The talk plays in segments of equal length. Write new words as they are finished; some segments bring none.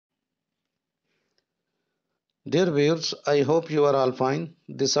Dear viewers, I hope you are all fine.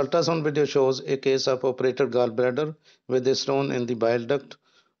 This ultrasound video shows a case of operated gallbladder with a stone in the bile duct,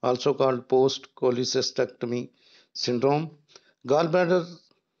 also called post-cholecystectomy syndrome. Gallbladder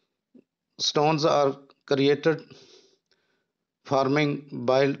stones are created forming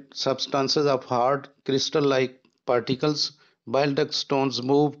bile substances of hard crystal-like particles. Bile duct stones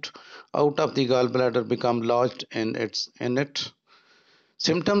moved out of the gallbladder become lodged in it.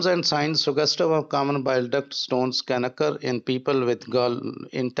 Symptoms and signs suggestive of common bile duct stones can occur in people with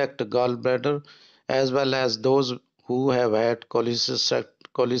intact gallbladder as well as those who have had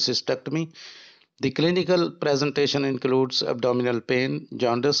cholecystectomy. The clinical presentation includes abdominal pain,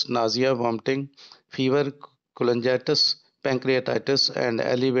 jaundice, nausea, vomiting, fever, cholangitis, pancreatitis, and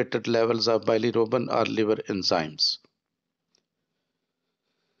elevated levels of bilirubin or liver enzymes.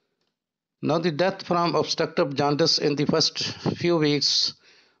 Now, the death from obstructive jaundice in the first few weeks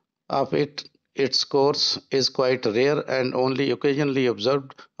of its course is quite rare and only occasionally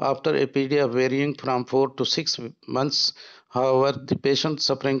observed after a period varying from 4 to 6 months. However, the patient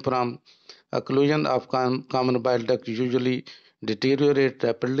suffering from occlusion of common bile duct usually deteriorate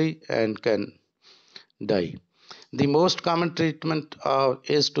rapidly and can die. The most common treatment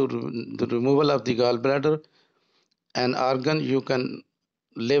is the removal of the gallbladder, an organ you can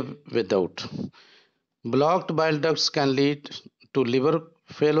live without. Blocked bile ducts can lead to liver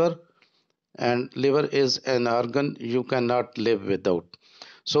failure, and liver is an organ you cannot live without.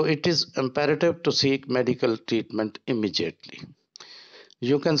 So it is imperative to seek medical treatment immediately.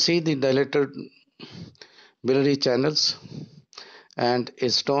 You can see the dilated biliary channels and a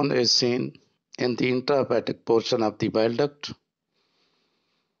stone is seen in the intrahepatic portion of the bile duct.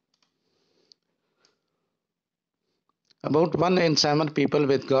 About 1 in 7 people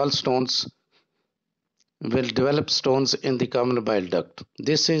with gallstones will develop stones in the common bile duct.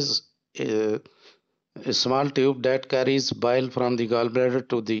 This is a small tube that carries bile from the gallbladder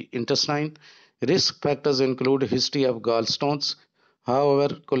to the intestine. Risk factors include history of gallstones.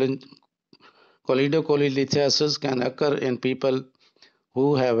 However, cholecystectomy can occur in people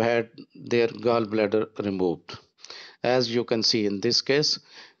who have had their gallbladder removed. As you can see in this case,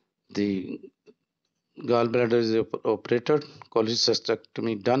 the gallbladder is operated,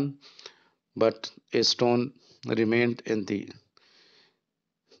 cholecystectomy done, but a stone remained in the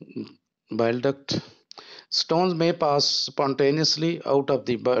bile duct. Stones may pass spontaneously out of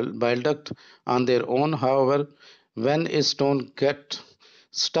the bile duct on their own. However, when a stone gets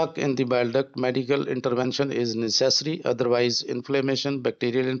stuck in the bile duct, medical intervention is necessary. Otherwise, inflammation,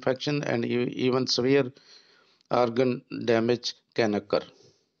 bacterial infection, and even severe organ damage can occur.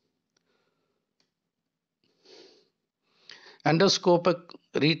 Endoscopic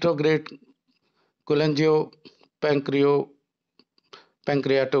retrograde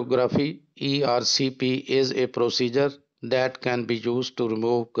cholangiopancreatography (ERCP) is a procedure that can be used to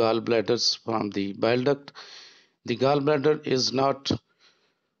remove gallbladders from the bile duct. The gallbladder is not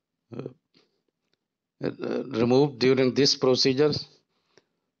removed during this procedure,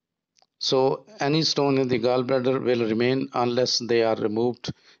 so any stone in the gallbladder will remain unless they are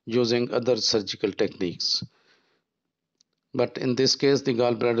removed using other surgical techniques. But in this case, the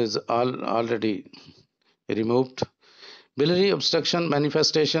gallbladder is already removed. Biliary obstruction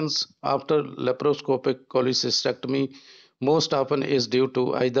manifestations after laparoscopic cholecystectomy most often is due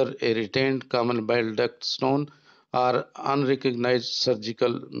to either a retained common bile duct stone or unrecognized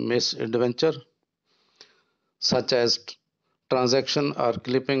surgical misadventure, such as transection or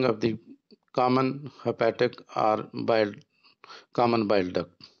clipping of the common hepatic or common bile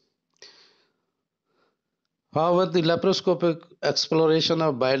duct. However, the laparoscopic exploration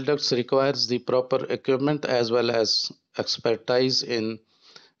of bile ducts requires the proper equipment as well as expertise in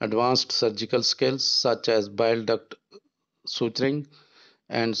advanced surgical skills such as bile duct suturing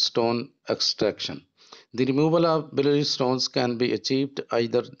and stone extraction. The removal of biliary stones can be achieved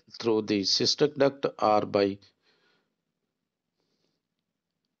either through the cystic duct or by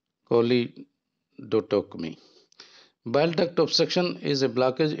choledotomy. Bile duct obstruction is a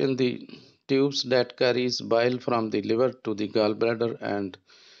blockage in the tubes that carries bile from the liver to the gallbladder and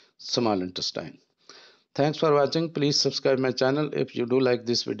small intestine. Thanks for watching. Please subscribe my channel. If you do like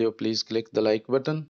this video, please click the like button.